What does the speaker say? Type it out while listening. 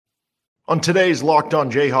On today's Locked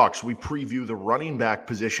On Jayhawks, we preview the running back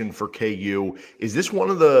position for KU. Is this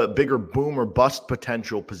one of the bigger boom or bust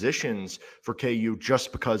potential positions for KU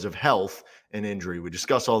just because of health and injury? We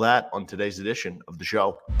discuss all that on today's edition of the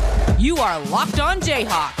show. You are Locked On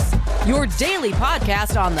Jayhawks, your daily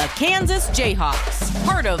podcast on the Kansas Jayhawks,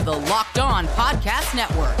 part of the Locked On Podcast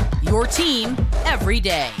Network, your team every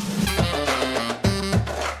day.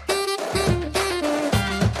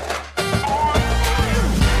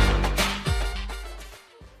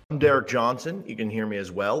 I'm Derek Johnson. You can hear me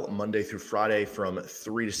as well Monday through Friday from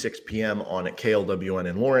 3 to 6 p.m. on KLWN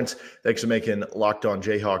in Lawrence. Thanks for making Locked On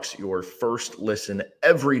Jayhawks your first listen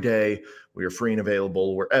every day. We are free and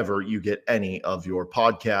available wherever you get any of your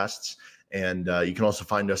podcasts. And you can also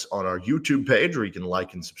find us on our YouTube page where you can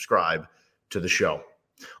like and subscribe to the show.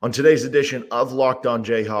 On today's edition of Locked On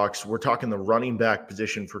Jayhawks, we're talking the running back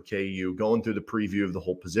position for KU, going through the preview of the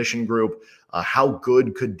whole position group. How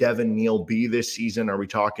good could Devin, Neal be this season? Are we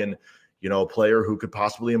talking, a player who could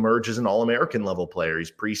possibly emerge as an All-American level player?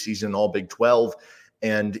 He's preseason All Big 12.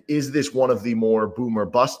 And is this one of the more boom or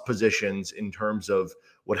bust positions in terms of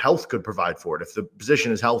what health could provide for it? If the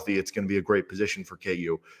position is healthy, it's going to be a great position for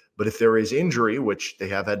KU. But if there is injury, which they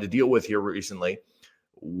have had to deal with here recently,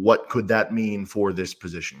 what could that mean for this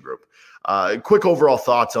position group? Quick overall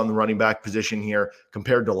thoughts on the running back position here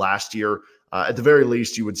compared to last year. At the very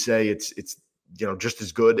least, you would say it's just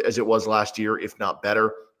as good as it was last year, if not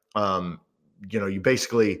better. You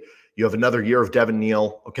have another year of Devin,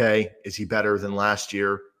 Neal. Okay, is he better than last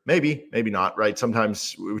year? Maybe not, right?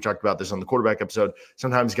 Sometimes we talked about this on the quarterback episode.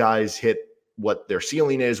 Sometimes guys hit what their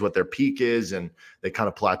ceiling is, what their peak is, and they kind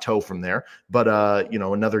of plateau from there. But,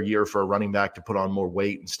 another year for a running back to put on more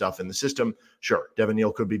weight and stuff in the system. Sure, Devin,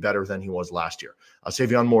 Neal could be better than he was last year.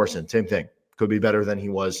 Savion Morrison, same thing, could be better than he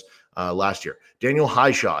was last year. Daniel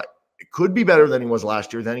Highshot could be better than he was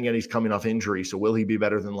last year. Then again, he's coming off injury. So will he be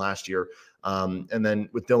better than last year? And then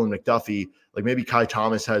with Dylan McDuffie, like maybe Kai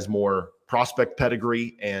Thomas has more prospect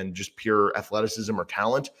pedigree and just pure athleticism or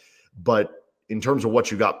talent. But in terms of what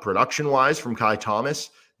you got production-wise from Kai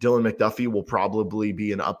Thomas, Dylan McDuffie will probably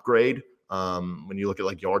be an upgrade when you look at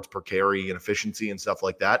like yards per carry and efficiency and stuff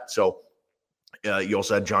like that. So you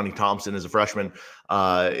also had Johnny Thompson as a freshman.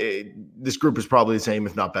 This group is probably the same,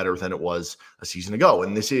 if not better, than it was a season ago.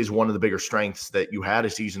 And this is one of the bigger strengths that you had a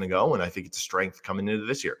season ago, and I think it's a strength coming into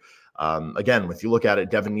this year. Again, if you look at it,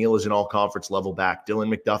 Devin, Neal is an all-conference level back.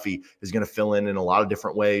 Dylan McDuffie is going to fill in a lot of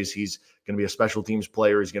different ways. He's going to be a special teams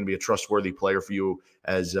player. He's going to be a trustworthy player for you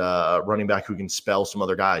as a running back who can spell some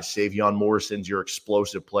other guys. Savion Morrison's your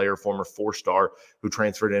explosive player, former 4-star who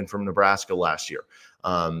transferred in from Nebraska last year.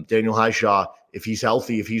 Daniel Highshaw, if he's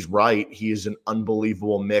healthy, if he's right, he is an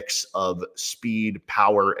unbelievable mix of speed,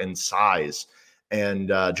 power, and size. And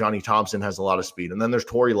Johnny Thompson has a lot of speed. And then there's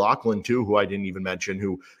Torrey Loughlin, too, who I didn't even mention,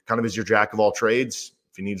 who kind of is your jack of all trades.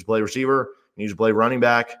 If he needs to play receiver, he needs to play running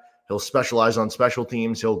back, he'll specialize on special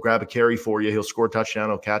teams. He'll grab a carry for you. He'll score a touchdown.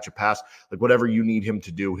 He'll catch a pass. Like whatever you need him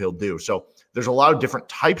to do, he'll do. So there's a lot of different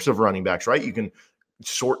types of running backs, right? You can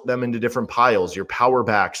sort them into different piles. Your power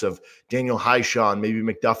backs of Daniel Highshaw, maybe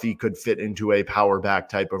McDuffie could fit into a power back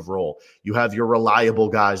type of role. You have your reliable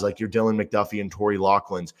guys like your Dylan McDuffie and Torrey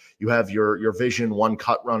Loughlin's. You have your vision one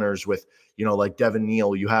cut runners with, like Devin,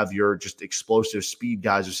 Neal. You have your just explosive speed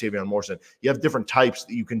guys with Savion Morrison. You have different types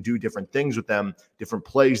that you can do different things with them, different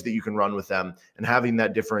plays that you can run with them, and having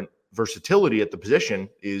that different versatility at the position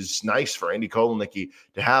is nice for Andy Kotelnicki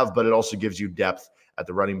to have, but it also gives you depth at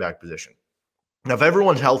the running back position. Now, if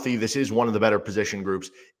everyone's healthy, this is one of the better position groups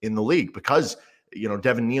in the league because,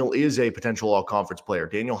 Devin, Neal is a potential all-conference player.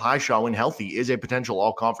 Daniel Highshaw, when healthy, is a potential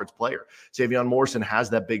all-conference player. Savion Morrison has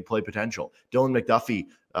that big play potential. Dylan McDuffie,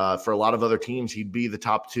 for a lot of other teams, he'd be the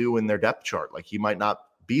top 2 in their depth chart. Like he might not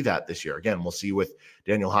be that this year. Again, we'll see with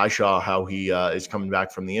Daniel Highshaw how he is coming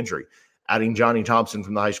back from the injury. Adding Johnny Thompson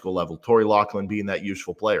from the high school level, Torrey Loughlin being that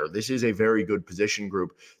useful player. This is a very good position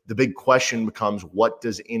group. The big question becomes, what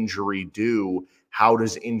does injury do? How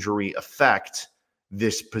does injury affect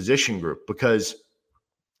this position group? Because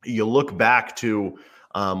you look back to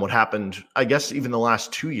what happened, I guess, even the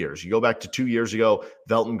last 2 years. You go back to 2 years ago,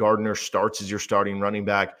 Velton Gardner starts as your starting running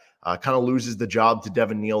back, kind of loses the job to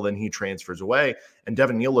Devin, Neal, then he transfers away. And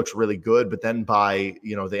Devin, Neal looks really good, but then by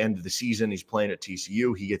the end of the season, he's playing at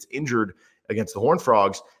TCU. He gets injured against the Horned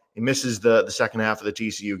Frogs. He misses the second half of the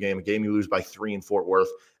TCU game, a game you lose by 3 in Fort Worth,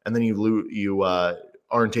 and then you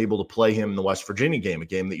aren't able to play him in the West Virginia game, a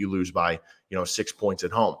game that you lose by 6 points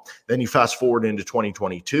at home. Then you fast forward into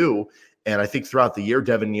 2022, and I think throughout the year,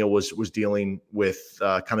 Devin, Neal was dealing with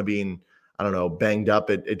kind of being banged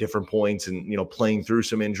up at different points and, playing through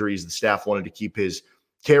some injuries. The staff wanted to keep his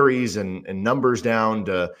carries and numbers down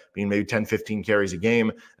to being maybe 10, 15 carries a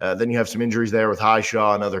game. Then you have some injuries there with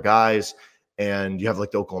Highshaw and other guys. And you have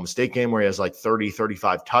like the Oklahoma State game where he has like 30,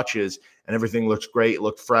 35 touches and everything looks great. It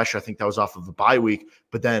looked fresh. I think that was off of the bye week.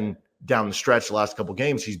 But then down the stretch, the last couple of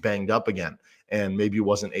games, he's banged up again and maybe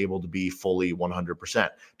wasn't able to be fully 100%.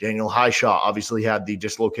 Daniel Highshaw obviously had the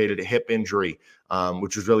dislocated hip injury,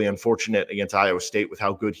 which was really unfortunate against Iowa State with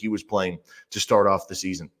how good he was playing to start off the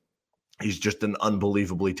season. He's just an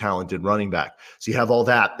unbelievably talented running back. So you have all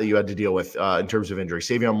that you had to deal with in terms of injury.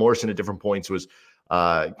 Savion Morrison at different points was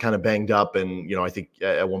kind of banged up. And, I think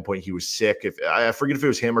at one point he was sick. I forget if it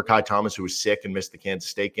was him or Kai Thomas who was sick and missed the Kansas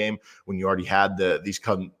State game when you already had these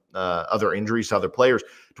other injuries to other players,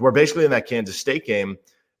 to where basically in that Kansas State game,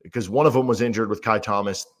 because one of them was injured with Kai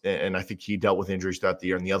Thomas, and I think he dealt with injuries throughout the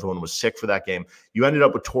year, and the other one was sick for that game. You ended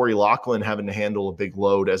up with Torrey Loughlin having to handle a big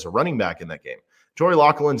load as a running back in that game. Torrey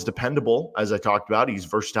Loughlin's dependable, as I talked about. He's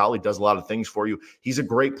versatile. He does a lot of things for you. He's a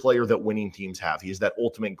great player that winning teams have. He's that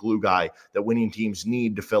ultimate glue guy that winning teams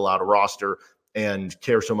need to fill out a roster and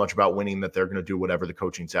care so much about winning that they're going to do whatever the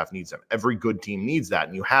coaching staff needs them. Every good team needs that,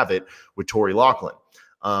 and you have it with Torrey Loughlin.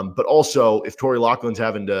 But also, if Torrey Loughlin's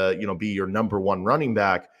having to, be your number one running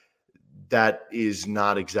back, that is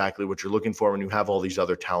not exactly what you're looking for when you have all these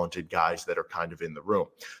other talented guys that are kind of in the room.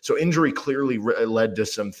 So injury clearly led to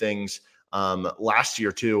some things last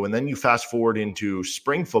year too. And then you fast forward into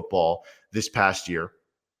spring football this past year,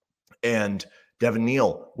 and Devin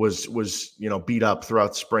Neal was beat up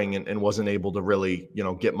throughout spring and wasn't able to really,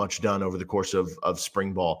 get much done over the course of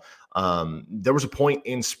spring ball. There was a point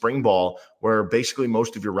in spring ball where basically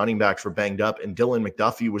most of your running backs were banged up, and Dylan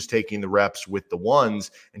McDuffie was taking the reps with the ones,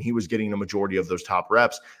 and he was getting the majority of those top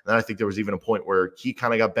reps. And then I think there was even a point where he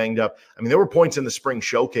kind of got banged up. I mean, there were points in the spring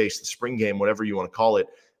showcase, the spring game, whatever you want to call it,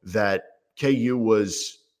 that KU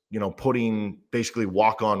was, putting basically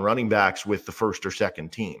walk-on running backs with the first or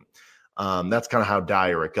second team. That's kind of how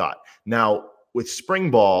dire it got. Now, with spring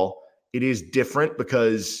ball, it is different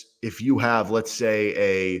because if you have, let's say,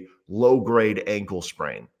 a low-grade ankle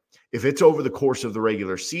sprain, if it's over the course of the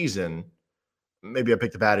regular season, maybe I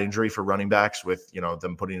picked a bad injury for running backs with,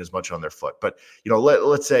 them putting as much on their foot. But,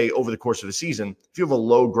 let's say over the course of the season, if you have a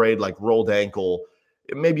low-grade, like rolled ankle,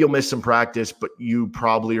 maybe you'll miss some practice, but you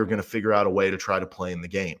probably are going to figure out a way to try to play in the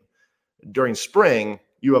game. During spring,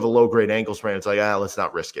 you have a low-grade ankle sprain. It's like, let's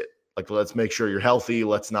not risk it. Like, let's make sure you're healthy.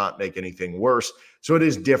 Let's not make anything worse. So it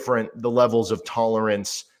is different, the levels of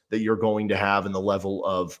tolerance that you're going to have and the level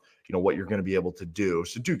of, what you're going to be able to do.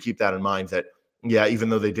 So do keep that in mind that, even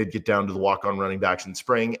though they did get down to the walk-on running backs in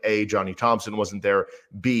spring, A, Johnny Thompson wasn't there.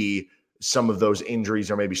 B, some of those injuries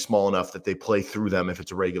are maybe small enough that they play through them if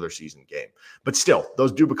it's a regular season game. But still,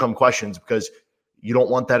 those do become questions because you don't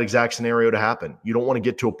want that exact scenario to happen. You don't want to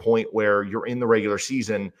get to a point where you're in the regular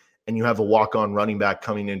season and you have a walk-on running back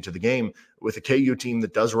coming into the game with a KU team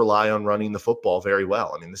that does rely on running the football very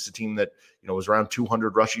well. I mean, this is a team that, was around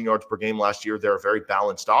 200 rushing yards per game last year. They're a very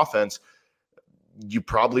balanced offense. You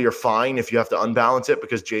probably are fine if you have to unbalance it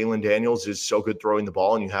because Jalen Daniels is so good throwing the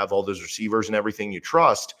ball and you have all those receivers and everything you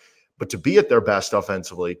trust. But to be at their best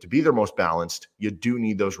offensively, to be their most balanced, you do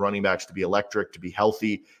need those running backs to be electric, to be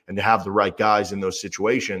healthy, and to have the right guys in those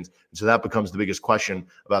situations. And so that becomes the biggest question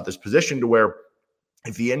about this position, to where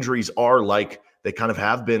if the injuries are like they kind of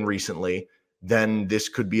have been recently, then this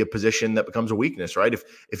could be a position that becomes a weakness, right?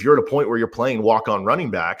 If you're at a point where you're playing walk-on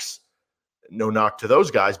running backs, no knock to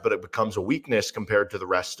those guys, but it becomes a weakness compared to the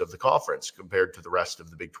rest of the conference, compared to the rest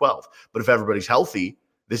of the Big 12. But if everybody's healthy,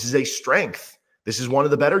 this is a strength. This is one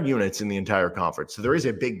of the better units in the entire conference. So there is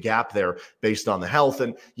a big gap there based on the health.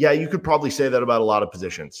 And you could probably say that about a lot of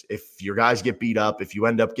positions. If your guys get beat up, if you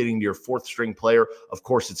end up getting to your fourth string player, of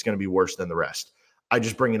course it's going to be worse than the rest. I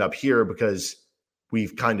just bring it up here because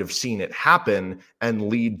we've kind of seen it happen and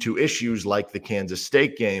lead to issues like the Kansas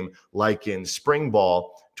State game, like in spring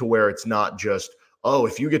ball, to where it's not just,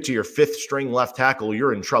 if you get to your fifth string left tackle,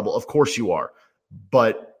 you're in trouble. Of course you are.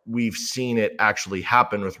 But we've seen it actually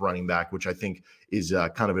happen with running back, which I think is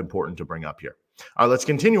kind of important to bring up here. All right, let's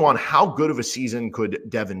continue on. How good of a season could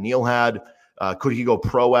Devin Neal had? Could he go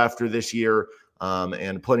pro after this year?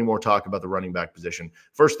 And plenty more talk about the running back position.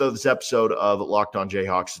 First, though, this episode of Locked On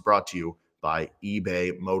Jayhawks is brought to you by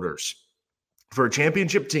eBay Motors. For a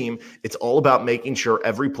championship team, it's all about making sure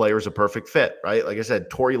every player is a perfect fit, right? Like I said,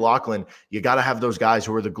 Torrey Loughlin, you got to have those guys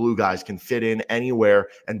who are the glue guys, can fit in anywhere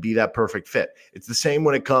and be that perfect fit. It's the same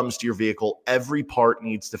when it comes to your vehicle. Every part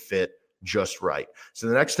needs to fit just right. So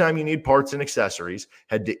the next time you need parts and accessories,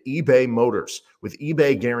 head to eBay Motors. With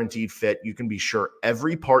eBay Guaranteed Fit, you can be sure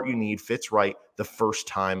every part you need fits right the first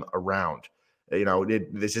time around.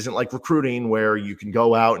 This isn't like recruiting where you can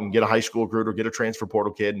go out and get a high school recruit or get a transfer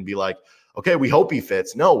portal kid and be like, okay, we hope he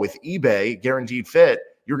fits. No, with eBay Guaranteed Fit,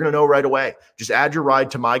 you're going to know right away. Just add your ride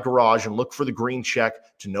to My Garage and look for the green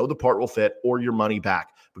check to know the part will fit or your money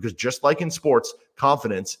back. Because just like in sports,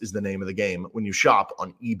 confidence is the name of the game when you shop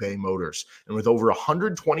on eBay Motors. And with over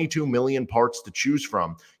 122 million parts to choose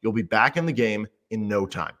from, you'll be back in the game in no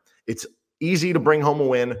time. It's easy to bring home a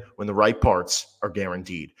win when the right parts are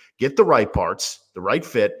guaranteed. Get the right parts, the right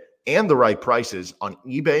fit, and the right prices on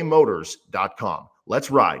ebaymotors.com. Let's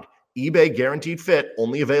ride. eBay Guaranteed Fit,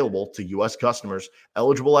 only available to U.S. customers.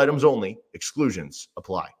 Eligible items only. Exclusions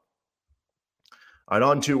apply. All right,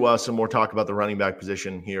 on to some more talk about the running back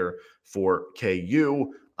position here for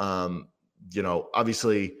KU.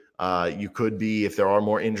 Obviously, you could be, if there are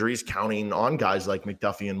more injuries, counting on guys like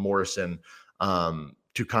McDuffie and Morrison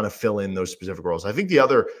to kind of fill in those specific roles. I think the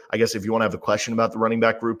other, I guess, if you want to have a question about the running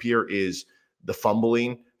back group here, is the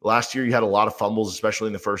fumbling. Last year, you had a lot of fumbles, especially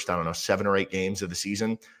in the first, 7 or 8 games of the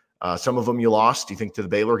season. Some of them you lost, you think, to the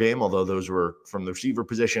Baylor game, although those were from the receiver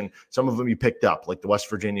position. Some of them you picked up, like the West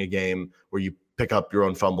Virginia game where you pick up your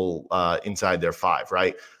own fumble inside their 5,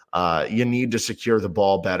 right? You need to secure the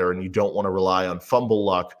ball better, and you don't want to rely on fumble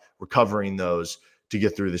luck recovering those to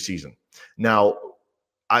get through the season. Now,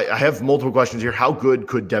 I have multiple questions here. How good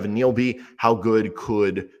could Devin Neal be? How good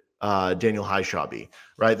could Daniel Highshaw be,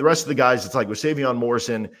 right? The rest of the guys, it's like with Savion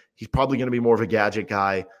Morrison, he's probably going to be more of a gadget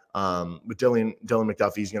guy. With Dylan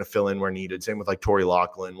McDuffie, he's going to fill in where needed. Same with like Torrey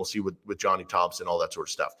Loughlin. We'll see with Johnny Thompson, all that sort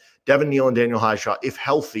of stuff. Devin Neal and Daniel Highshaw, if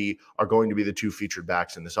healthy, are going to be the 2 featured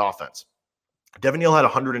backs in this offense. Devin Neal had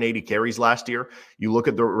 180 carries last year. You look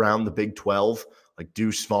at around the Big 12, like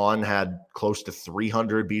Deuce Vaughn had close to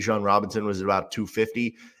 300. Bijan Robinson was about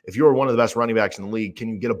 250. If you're one of the best running backs in the league, can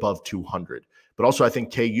you get above 200? But also I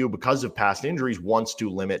think KU, because of past injuries, wants to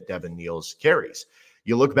limit Devin Neal's carries.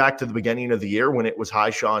 You look back to the beginning of the year when it was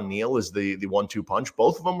Highshaw and Neal as the 1-2 punch.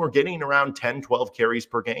 Both of them were getting around 10, 12 carries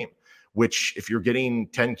per game, which if you're getting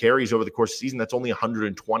 10 carries over the course of the season, that's only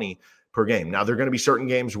 120 per game. Now, there are going to be certain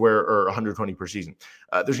games or 120 per season.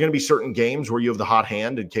 There's going to be certain games where you have the hot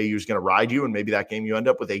hand and KU is going to ride you, and maybe that game you end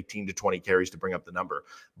up with 18 to 20 carries to bring up the number.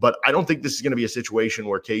 But I don't think this is going to be a situation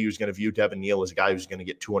where KU is going to view Devin Neal as a guy who's going to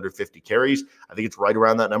get 250 carries. I think it's right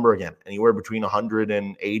around that number again, anywhere between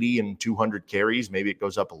 180 and 200 carries. Maybe it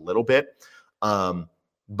goes up a little bit.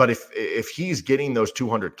 But if he's getting those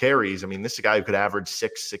 200 carries, I mean, this is a guy who could average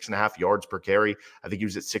 6.5 yards per carry. I think he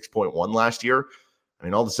was at 6.1 last year. I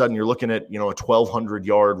mean, all of a sudden you're looking at, a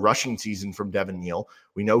 1,200-yard rushing season from Devin Neal.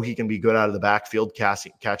 We know he can be good out of the backfield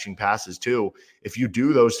catching passes too. If you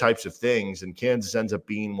do those types of things and Kansas ends up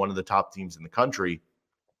being one of the top teams in the country,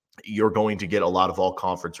 you're going to get a lot of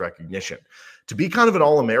all-conference recognition. To be kind of an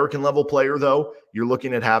all-American level player, though, you're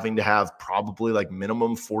looking at having to have probably like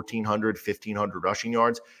minimum 1,400, 1,500 rushing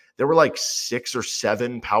yards. There were like 6 or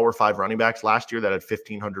 7 Power 5 running backs last year that had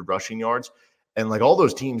 1,500 rushing yards. And like all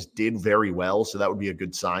those teams did very well, so that would be a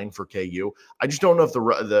good sign for KU. I just don't know if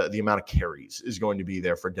the amount of carries is going to be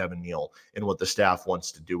there for Devin Neal and what the staff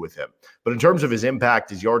wants to do with him. But in terms of his impact,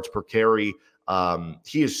 his yards per carry,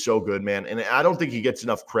 he is so good, man. And I don't think he gets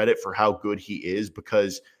enough credit for how good he is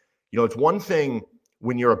because, it's one thing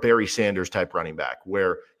when you're a Barry Sanders type running back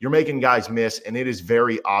where you're making guys miss and it is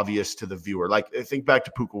very obvious to the viewer. Like think back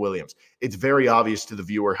to Puka Williams. It's very obvious to the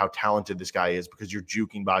viewer how talented this guy is because you're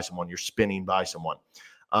juking by someone, you're spinning by someone.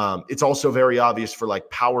 It's also very obvious for like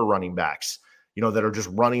power running backs, that are just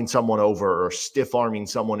running someone over or stiff arming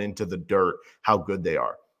someone into the dirt, how good they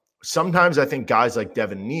are. Sometimes I think guys like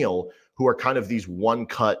Devin Neal, who are kind of these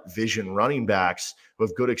one-cut vision running backs who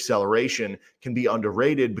have good acceleration, can be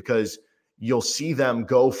underrated because you'll see them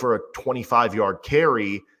go for a 25-yard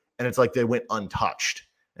carry, and it's like they went untouched.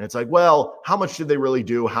 And it's like, well, how much did they really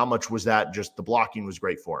do? How much was that just the blocking was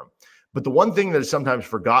great for them? But the one thing that is sometimes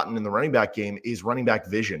forgotten in the running back game is running back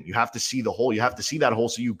vision. You have to see the hole. You have to see that hole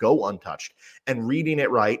so you go untouched. And reading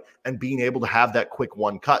it right and being able to have that quick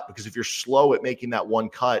one cut. Because if you're slow at making that one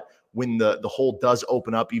cut when the hole does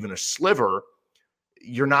open up even a sliver,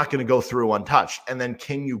 you're not going to go through untouched. And then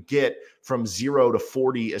can you get from 0 to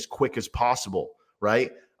 40 as quick as possible,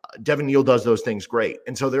 right? Devin Neal does those things great.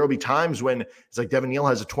 And so there will be times when it's like Devin Neal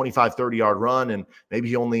has a 25, 30-yard run and maybe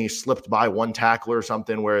he only slipped by one tackler or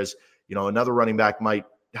something, whereas, another running back might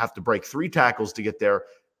have to break 3 tackles to get there.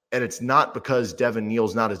 And it's not because Devin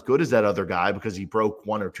Neal's not as good as that other guy because he broke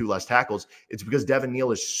 1 or 2 less tackles. It's because Devin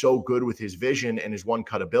Neal is so good with his vision and his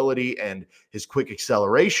one-cut ability and his quick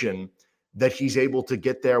acceleration that he's able to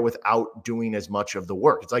get there without doing as much of the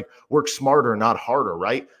work. It's like work smarter, not harder,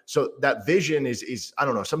 right? So that vision is I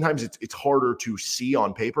don't know, sometimes it's harder to see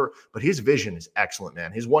on paper, but his vision is excellent,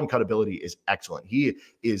 man. His one cut ability is excellent. He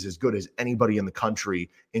is as good as anybody in the country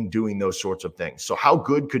in doing those sorts of things. So how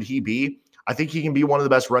good could he be? I think he can be one of the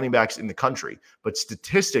best running backs in the country, but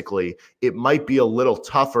statistically, it might be a little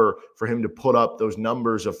tougher for him to put up those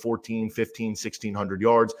numbers of 14, 15, 1,600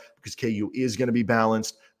 yards because KU is going to be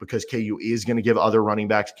balanced, because KU is going to give other running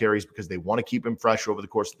backs carries because they want to keep him fresh over the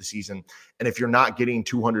course of the season. And if you're not getting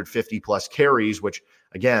 250 plus carries, which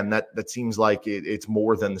again, that seems like it's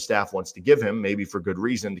more than the staff wants to give him, maybe for good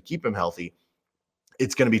reason to keep him healthy,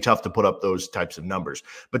 it's going to be tough to put up those types of numbers.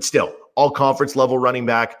 But still, all conference level running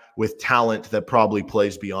back with talent that probably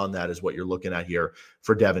plays beyond that is what you're looking at here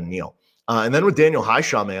for Devin Neal. And then with Daniel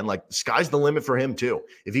Hishaw, man, like the sky's the limit for him too.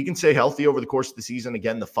 If he can stay healthy over the course of the season,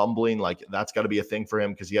 again, the fumbling, like that's got to be a thing for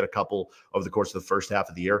him because he had a couple over the course of the first half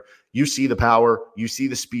of the year. You see the power, you see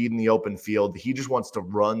the speed in the open field. He just wants to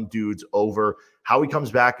run dudes over. How he comes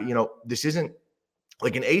back, this isn't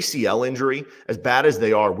like an ACL injury, as bad as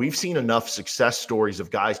they are. We've seen enough success stories of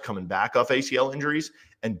guys coming back off ACL injuries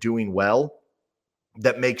and doing well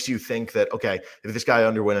that makes you think that, okay, if this guy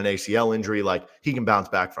underwent an ACL injury, like he can bounce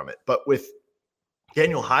back from it. But with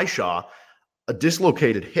Daniel Hishaw, a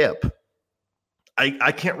dislocated hip,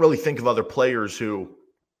 I can't really think of other players who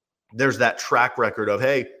there's that track record of,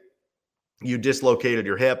 hey, you dislocated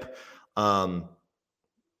your hip.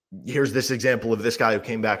 Here's this example of this guy who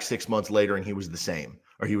came back 6 months later and he was the same,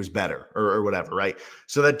 or he was better, or whatever, right?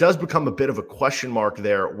 So that does become a bit of a question mark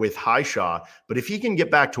there with Hishaw. But if he can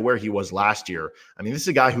get back to where he was last year, I mean, this is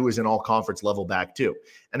a guy who is an all-conference level back too.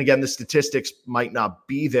 And again, the statistics might not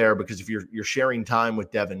be there because if you're sharing time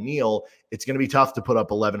with Devin Neal, it's going to be tough to put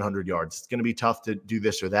up 1,100 yards. It's going to be tough to do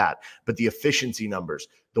this or that. But the efficiency numbers,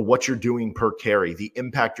 the what you're doing per carry, the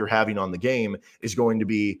impact you're having on the game is going to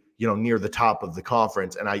be near the top of the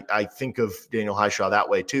conference. And I think of Daniel Hishaw that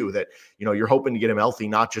way too, that, you're hoping to get him healthy,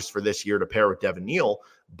 not just for this year to pair with Devin Neal,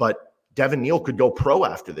 but Devin Neal could go pro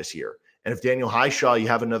after this year. And if Daniel Hishaw, you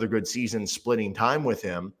have another good season splitting time with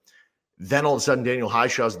him, then all of a sudden Daniel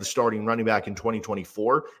Hishaw is the starting running back in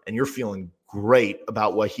 2024, and you're feeling great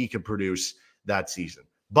about what he could produce that season.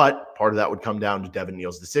 But part of that would come down to Devin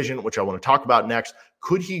Neal's decision, which I want to talk about next.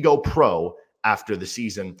 Could he go pro after the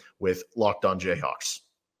season with Locked On Jayhawks?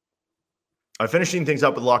 Finishing things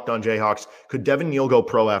up with Locked On Jayhawks, could Devin Neal go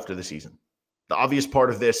pro after the season? The obvious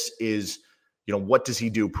part of this is, what does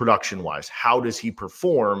he do production-wise? How does he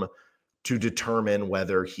perform to determine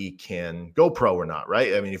whether he can go pro or not,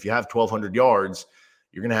 right? I mean, if you have 1,200 yards,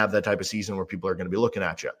 you're going to have that type of season where people are going to be looking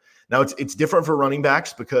at you. Now, it's different for running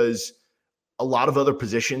backs because a lot of other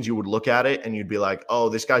positions you would look at it and you'd be like, oh,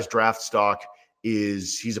 this guy's draft stock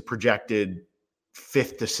he's a projected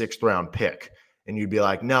 5th to 6th round pick. And you'd be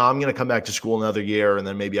like, no, I'm going to come back to school another year, and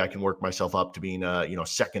then maybe I can work myself up to being a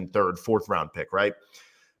 2nd, 3rd, 4th round pick, right?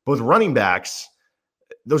 But with running backs,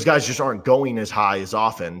 those guys just aren't going as high as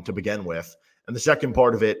often to begin with. And the second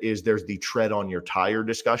part of it is there's the tread on your tire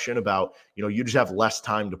discussion about, you just have less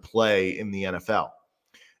time to play in the NFL.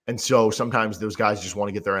 And so sometimes those guys just want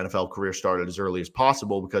to get their NFL career started as early as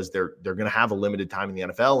possible because they're going to have a limited time in the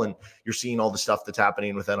NFL. And you're seeing all the stuff that's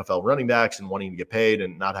happening with NFL running backs and wanting to get paid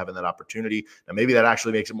and not having that opportunity. Now, maybe that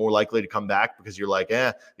actually makes it more likely to come back because you're like,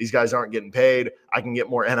 these guys aren't getting paid. I can get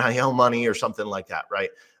more NIL money or something like that, right?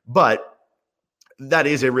 But that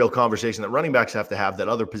is a real conversation that running backs have to have that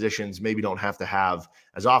other positions maybe don't have to have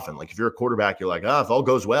as often. Like if you're a quarterback, you're like, if all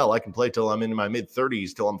goes well, I can play till I'm in my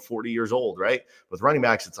mid-30s, till I'm 40 years old, right? With running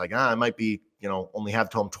backs, it's like, I might be, only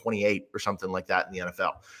have till I'm 28 or something like that in the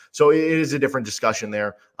NFL. So it is a different discussion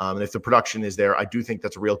there. And if the production is there, I do think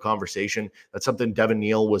that's a real conversation. That's something Devin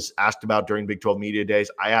Neal was asked about during Big 12 Media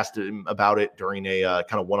Days. I asked him about it during a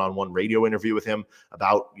kind of one-on-one radio interview with him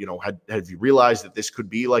about, have you realized that this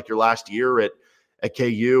could be like your last year at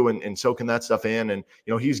KU and soaking that stuff in. And,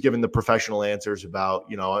 he's given the professional answers about,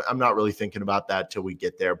 I'm not really thinking about that till we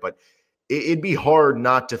get there, but it'd be hard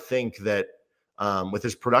not to think that with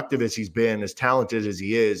as productive as he's been, as talented as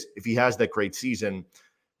he is, if he has that great season,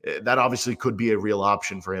 that obviously could be a real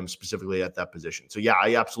option for him specifically at that position. So yeah,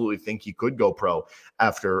 I absolutely think he could go pro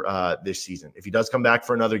after this season. If he does come back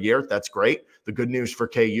for another year, that's great. The good news for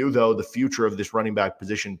KU though, the future of this running back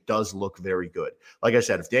position does look very good. Like I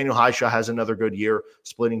said, if Daniel Hishaw has another good year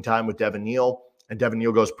splitting time with Devin Neal, and Devin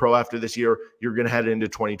Neal goes pro after this year, you're going to head into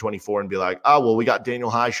 2024 and be like, oh, well, we got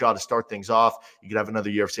Daniel Highshaw to start things off. You could have another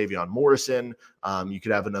year of Savion Morrison. You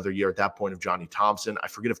could have another year at that point of Johnny Thompson. I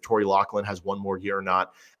forget if Torrey Loughlin has one more year or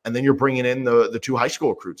not. And then you're bringing in the two high school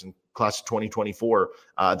recruits in class of 2024,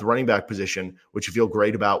 the running back position, which you feel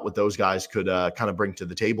great about what those guys could kind of bring to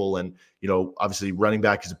the table. And, obviously running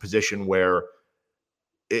back is a position where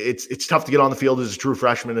it's tough to get on the field as a true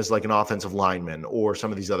freshman as like an offensive lineman or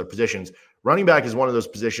some of these other positions. Running back is one of those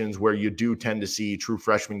positions where you do tend to see true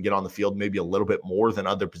freshmen get on the field maybe a little bit more than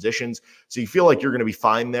other positions. So you feel like you're going to be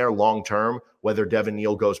fine there long-term, whether Devin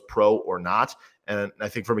Neal goes pro or not. And I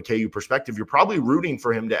think from a KU perspective, you're probably rooting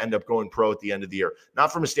for him to end up going pro at the end of the year.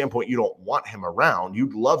 Not from a standpoint you don't want him around.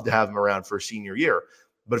 You'd love to have him around for a senior year.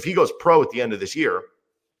 But if he goes pro at the end of this year,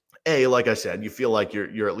 like I said, you feel like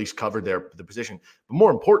you're at least covered there for the position. But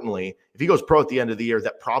more importantly, if he goes pro at the end of the year,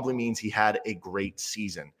 that probably means he had a great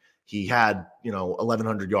season. He had,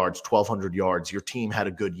 1,100 yards, 1,200 yards. Your team had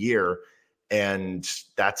a good year. And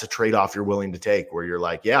that's a trade-off you're willing to take where you're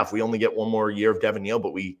like, yeah, if we only get one more year of Devin Neal,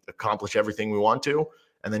 but we accomplish everything we want to,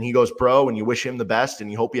 and then he goes pro and you wish him the best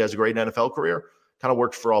and you hope he has a great NFL career, kind of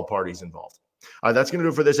works for all parties involved. All right, that's going to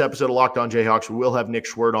do it for this episode of Locked On Jayhawks. We will have Nick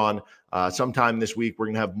Schwert on sometime this week. We're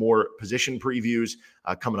going to have more position previews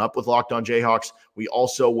coming up with Locked On Jayhawks. We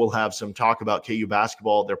also will have some talk about KU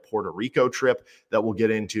basketball, their Puerto Rico trip that we'll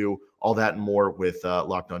get into, all that and more with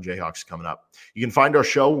Locked On Jayhawks coming up. You can find our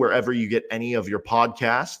show wherever you get any of your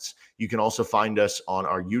podcasts. You can also find us on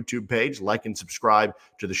our YouTube page. Like and subscribe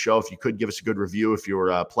to the show. If you could give us a good review, if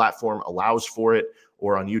your platform allows for it,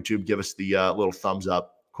 or on YouTube, give us the little thumbs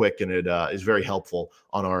up. Quick, and it is very helpful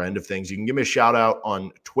on our end of things. You can give me a shout out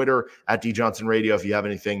on Twitter at DJohnsonRadio if you have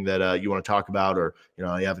anything that you want to talk about, or you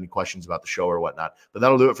have any questions about the show or whatnot. But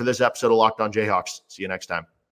that'll do it for this episode of Locked On Jayhawks. See you next time.